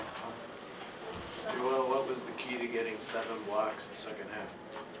and 7 blocks the second half.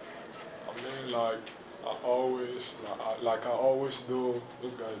 I mean, like I always do,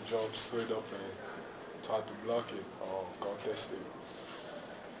 this guy jump straight up and try to block it or contest it.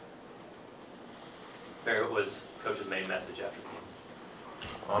 Barry, what was Coach's main message after the game?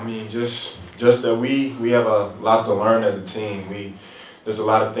 I mean, just that we have a lot to learn as a team. There's a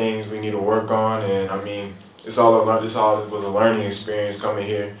lot of things we need to work on, and I mean, it was a learning experience coming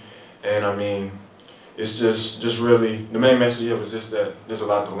here, and I mean, it's just really the main message here was just that there's a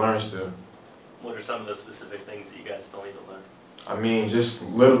lot to learn still. What are some of the specific things that you guys still need to learn? I mean, just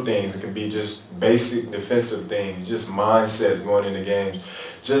little things. It can be just basic defensive things, just mindsets going into games,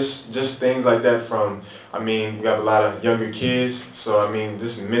 just things like that. I mean, we have a lot of younger kids, so I mean,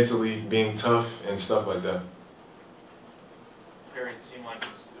 just mentally being tough and stuff like that. Perry, it seemed like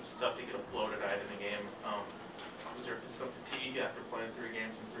it was tough to get a flow tonight in the game. Was there some fatigue after playing 3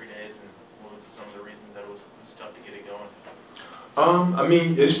 games in 3 days, and what was some of the reasons that it was tough to get it going? I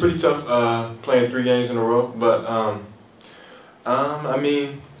mean, it's pretty tough playing 3 games in a row, but I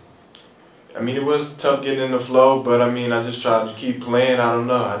mean, it was tough getting in the flow, but I mean, I just tried to keep playing. I don't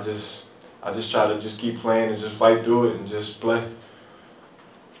know. I just try to just keep playing and just fight through it and just play.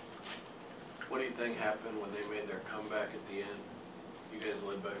 What do you think happened when they made their comeback at the end? You guys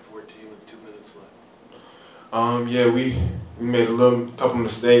led by 14 with 2 minutes left. Yeah, we made couple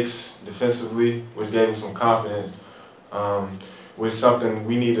mistakes defensively, which gave them some confidence. With something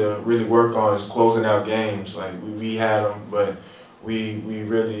we need to really work on is closing out games. Like we had them, but we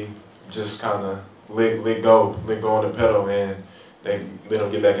really just kind of let go on the pedal, and they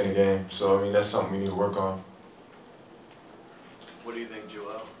don't get back in the game. So I mean, that's something we need to work on. What do you think,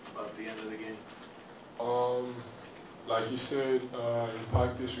 Joel, about the end of the game? Like you said, in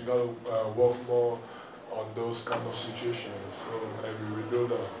practice we gotta work more on those kind of situations. So maybe we do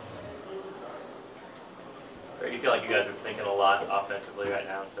that. Or you feel like you guys are thinking a lot offensively right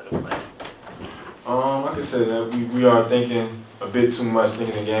now instead of playing? I can say that we are thinking a bit too much,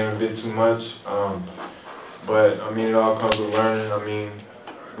 thinking the game a bit too much. But I mean, it all comes with learning. I mean,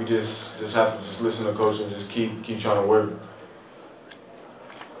 we just have to just listen to coach and just keep trying to work.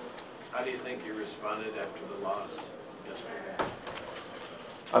 How do you think you responded after the loss yesterday?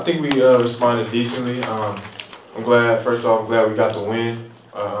 I think we responded decently. First off, I'm glad we got the win.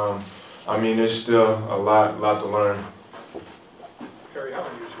 I mean, there's still a lot to learn. Perry, how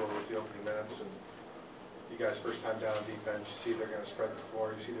unusual was the opening minutes? And you guys, first time down on defense, you see they're going to spread the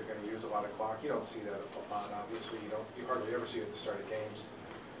floor, you see they're going to use a lot of clock. You don't see that a lot, obviously. You hardly ever see it at the start of games.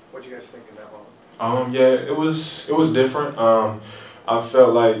 What do you guys think in that moment? Yeah, it was different. I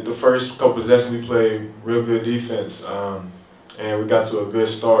felt like the first couple possessions we played real good defense, and we got to a good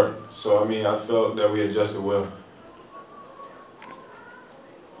start. So I mean, I felt that we adjusted well.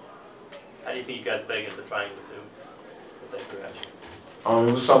 How do you think you guys played against the triangle too? What they threw at you?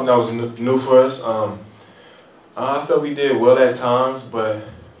 It was something that was new for us. I felt we did well at times, but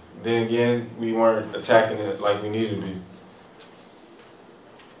then again, we weren't attacking it like we needed to be.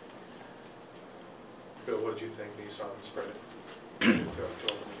 Bill, what did you think when you saw them spread it to open the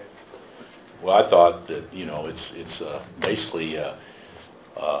game? Well, I thought that it's basically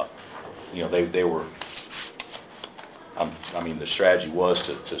they were. I mean, the strategy was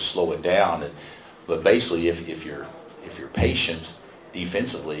to slow it down, but basically, if you're patient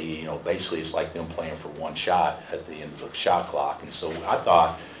defensively, basically it's like them playing for one shot at the end of the shot clock. And so I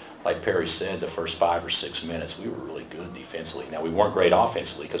thought, like Perry said, the first 5 or 6 minutes we were really good defensively. Now we weren't great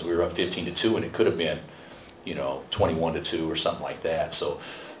offensively because we were up 15-2, and it could have been, 21-2 or something like that. So,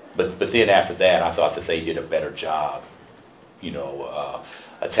 but then after that, I thought that they did a better job,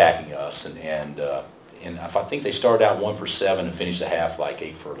 attacking us, and if I think they started out 1 for 7 and finished the half like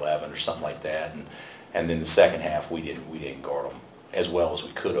 8 for 11 or something like that, and then the second half we didn't guard them as well as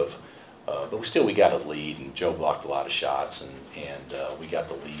we could have, but we got a lead, and Joe blocked a lot of shots, and we got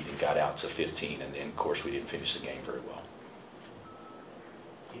the lead and got out to 15, and then of course we didn't finish the game very well.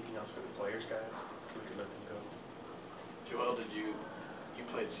 Anything else for the players, guys? We can let them go. Joel, you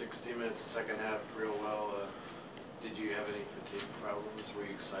played 60 minutes the second half real well. Did you have any fatigue problems? Were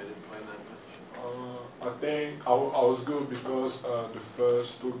you excited playing that much? I think I was good because the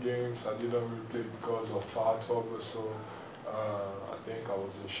first 2 games I didn't really play because of foul trouble, so I think I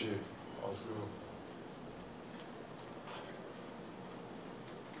was in shape. I was good.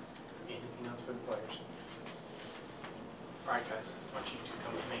 Anything else for the players? All right, guys, I want you two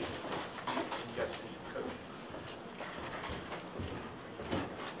come with me. You guys finish with coach.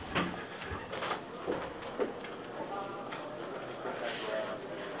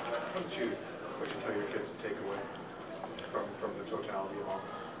 What should you tell your kids to take away from the totality of all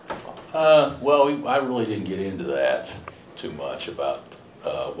this? Well, I really didn't get into that too much about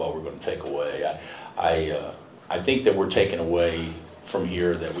what we're going to take away. I think that we're taking away from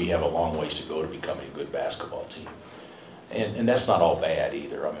here that we have a long ways to go to becoming a good basketball team. And that's not all bad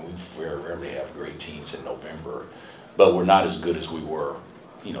either. I mean, we rarely have great teams in November, but we're not as good as we were,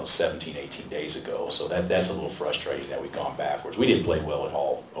 17, 18 days ago. So that's a little frustrating that we've gone backwards. We didn't play well at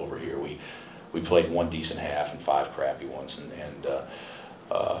all over here. We played one decent half and 5 crappy ones,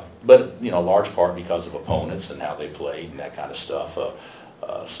 but large part because of opponents and how they played and that kind of stuff.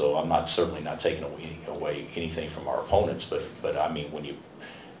 So I'm certainly not taking away anything from our opponents, but I mean, when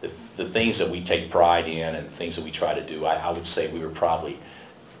the things that we take pride in and the things that we try to do, I would say we were probably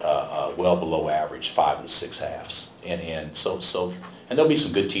well below average 5 of the 6 halves, and there'll be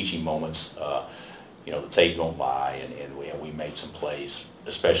some good teaching moments. The tape don't lie, and we made some plays,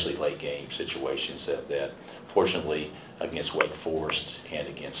 especially late game situations that fortunately against Wake Forest and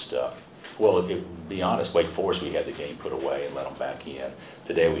against to be honest, Wake Forest, we had the game put away and let them back in.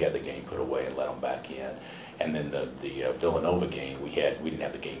 Today we had the game put away and let them back in. And then the Villanova game, we didn't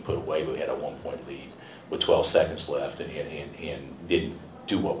have the game put away, but we had a 1-point lead with 12 seconds left and didn't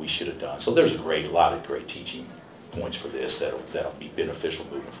do what we should have done. So there's a lot of great teaching points for this that'll be beneficial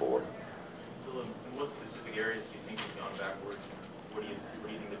moving forward. Phil, in what specific areas do you think you've gone backwards? What do you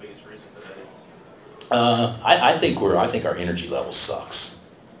think the biggest reason for that is? I think our energy level sucks.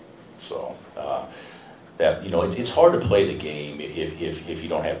 So it's hard to play the game if you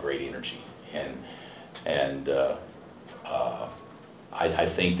don't have great energy, and I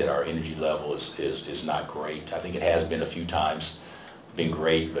think that our energy level is not great. I think it has been a few times, been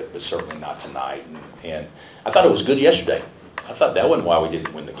great, but certainly not tonight. And I thought it was good yesterday. I thought that wasn't why we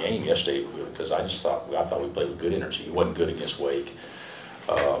didn't win the game yesterday, because I thought we played with good energy. It wasn't good against Wake.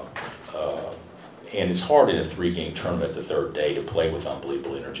 And it's hard in a 3-game tournament the third day to play with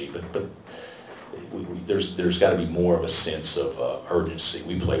unbelievable energy, but there's got to be more of a sense of urgency.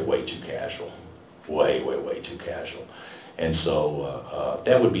 We play way too casual, way too casual, and so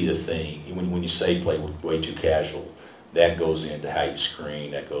that would be the thing. When you say play way too casual, that goes into how you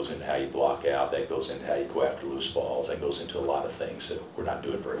screen, that goes into how you block out, that goes into how you go after loose balls, that goes into a lot of things that we're not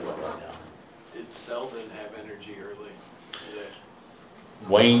doing very well right now. Did Selden have energy early today?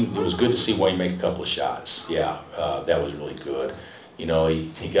 Wayne, it was good to see Wayne make a couple of shots. Yeah, that was really good. He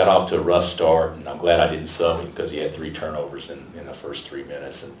got off to a rough start, and I'm glad I didn't sub him because he had 3 turnovers in the first 3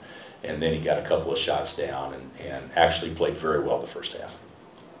 minutes, and then he got a couple of shots down and actually played very well the first half.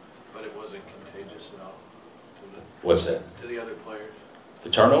 But it wasn't contagious at all What's that? to the other players? The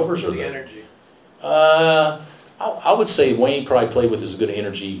turnovers or The energy. I would say Wayne probably played with as good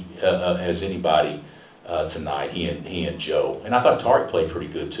energy as anybody tonight. He and Joe, and I thought Tariq played pretty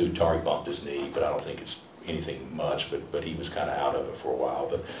good too. Tariq bumped his knee, but I don't think it's anything much. But he was kind of out of it for a while.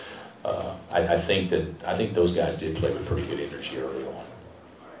 But I think those guys did play with pretty good energy early on.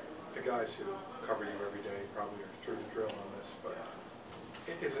 The guys who cover you every day probably are through the drill on this, but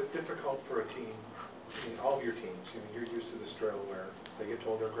is it difficult for a team? I mean, all of your teams. You're used to this drill where they get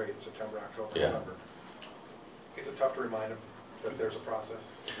told they're great in September, October, Yeah. November. Is it tough to remind them that there's a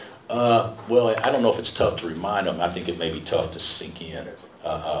process? Well, I don't know if it's tough to remind them. I think it may be tough to sink in.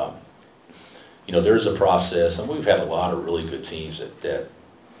 There's a process, and we've had a lot of really good teams that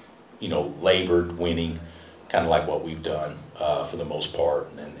labored winning, kind of like what we've done for the most part,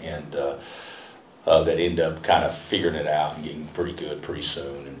 and that end up kind of figuring it out and getting pretty good pretty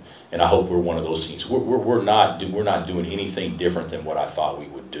soon. And I hope we're one of those teams. We're not doing anything different than what I thought we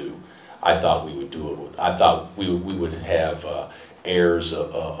would do. I thought we would do it. I thought we would have airs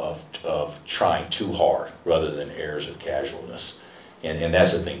of trying too hard rather than airs of casualness, and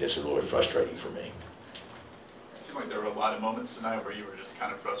that's the thing that's really frustrating for me. It seemed like there were a lot of moments tonight where you were just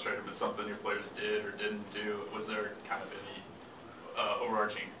kind of frustrated with something your players did or didn't do. Was there kind of any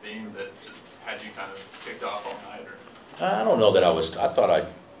overarching theme that just had you kind of kicked off all night? Or? I don't know that I was. I thought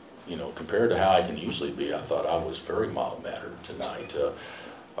compared to how I can usually be, I thought I was very mild-mannered tonight.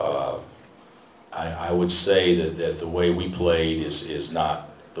 I would say that the way we played is not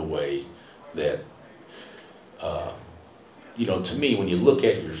the way that, to me, when you look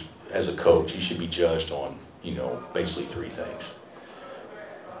at as a coach, you should be judged on, basically 3 things.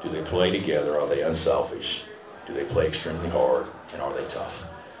 Do they play together? Are they unselfish? Do they play extremely hard? And are they tough?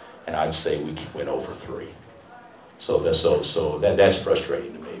 And I'd say we went over 3. So that's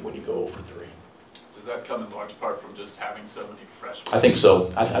frustrating to me when you go over 3. Does that come in large part from just having so many freshmen? I think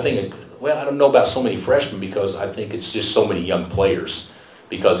so. I think, I don't know about so many freshmen because I think it's just so many young players,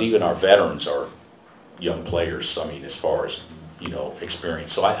 because even our veterans are young players, I mean, as far as,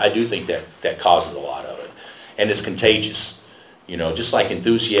 experience. So I do think that causes a lot of it. And it's contagious. You know, just like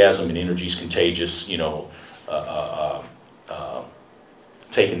enthusiasm and energy is contagious, you know,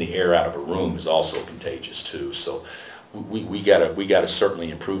 taking the air out of a room is also contagious too. So we gotta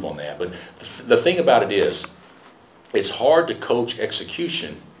certainly improve on that. But the thing about it is, it's hard to coach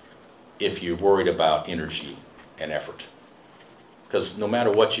execution if you're worried about energy and effort. Because no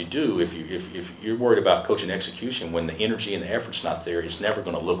matter what you do, if you're worried about coaching execution, when the energy and the effort's not there, it's never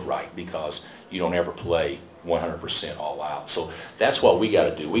going to look right because you don't ever play 100% all out. So that's what we got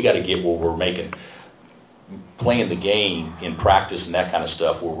to do. We got to get where we're playing the game in practice and that kind of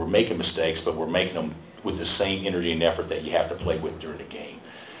stuff, where we're making mistakes, but we're making them with the same energy and effort that you have to play with during the game.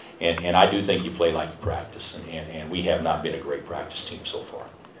 And I do think you play like you practice, and we have not been a great practice team so far.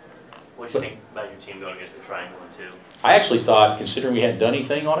 What do you think about your team going against the triangle in 2? I actually thought, considering we hadn't done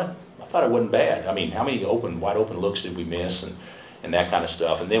anything on it, I thought it wasn't bad. I mean, how many wide open looks did we miss and that kind of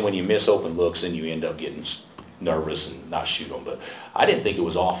stuff? And then when you miss open looks, then you end up getting nervous and not shoot them. But I didn't think it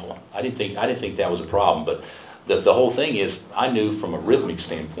was awful. I didn't think that was a problem. But the whole thing is, I knew from a rhythmic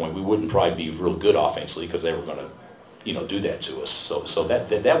standpoint we wouldn't probably be real good offensively because they were going to, you know, do that to us. So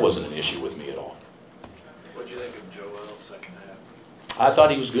that wasn't an issue with me at all. What do you think of Joel's second half? I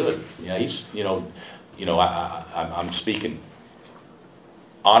thought he was good. Yeah, he's, I'm speaking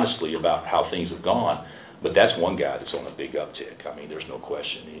honestly about how things have gone, but that's one guy that's on a big uptick. I mean, there's no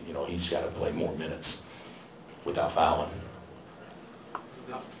question. He's got to play more minutes without fouling.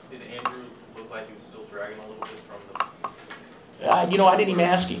 Did Andrew look like he was still dragging a little bit from the? I didn't even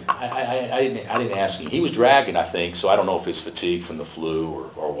ask him. I didn't ask him. He was dragging, I think. So I don't know if it's fatigue from the flu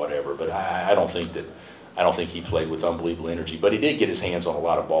or whatever. But I don't think he played with unbelievable energy. But he did get his hands on a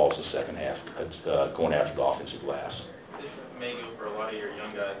lot of balls the second half, going after the offensive glass. This may go for a lot of your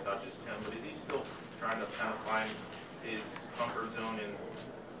young guys, not just him, but is he still trying to kind of find his comfort zone in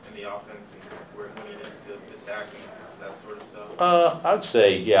the offense and when he needs to attack and that sort of stuff? I'd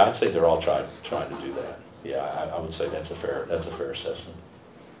say they're all trying to do that. Yeah, I would say that's a fair assessment.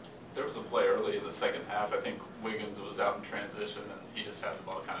 There was a play early in the second half. I think Wiggins was out in transition, and he just had the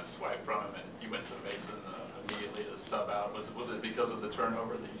ball kind of swiped from him, and he went to Mason immediately to sub out. Was it because of the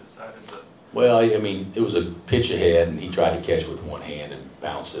turnover that you decided to? Well, I mean, it was a pitch ahead, and he tried to catch with one hand and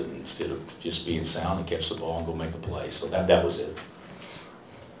bounce it instead of just being sound and catch the ball and go make a play. So that was it.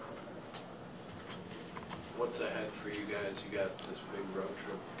 What's ahead for you guys? You got this big road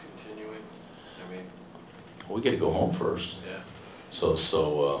trip continuing. I mean, We got to go home first. yeah. So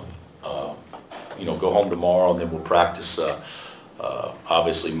go home tomorrow, and then we'll practice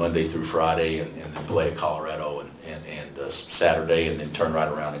obviously Monday through Friday, and then play at Colorado and Saturday, and then turn right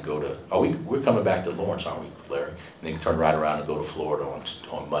around and go to. We're coming back to Lawrence, aren't we, Larry? And then turn right around and go to Florida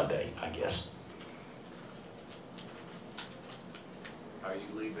on Monday, I guess. Are you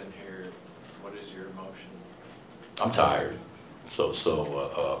leaving here? What is your emotion? I'm tired, so it's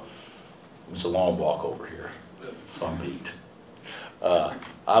a long walk over here, so I'm beat.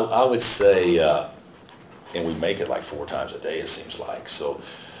 I would say, and we make it like 4 times a day, it seems like. So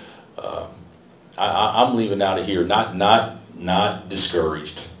I'm leaving out of here not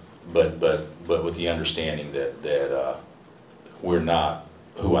discouraged, but with the understanding that we're not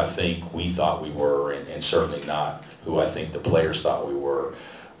who I think we thought we were, and certainly not who I think the players thought we were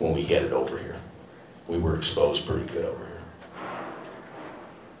when we headed over here. We were exposed pretty good over here.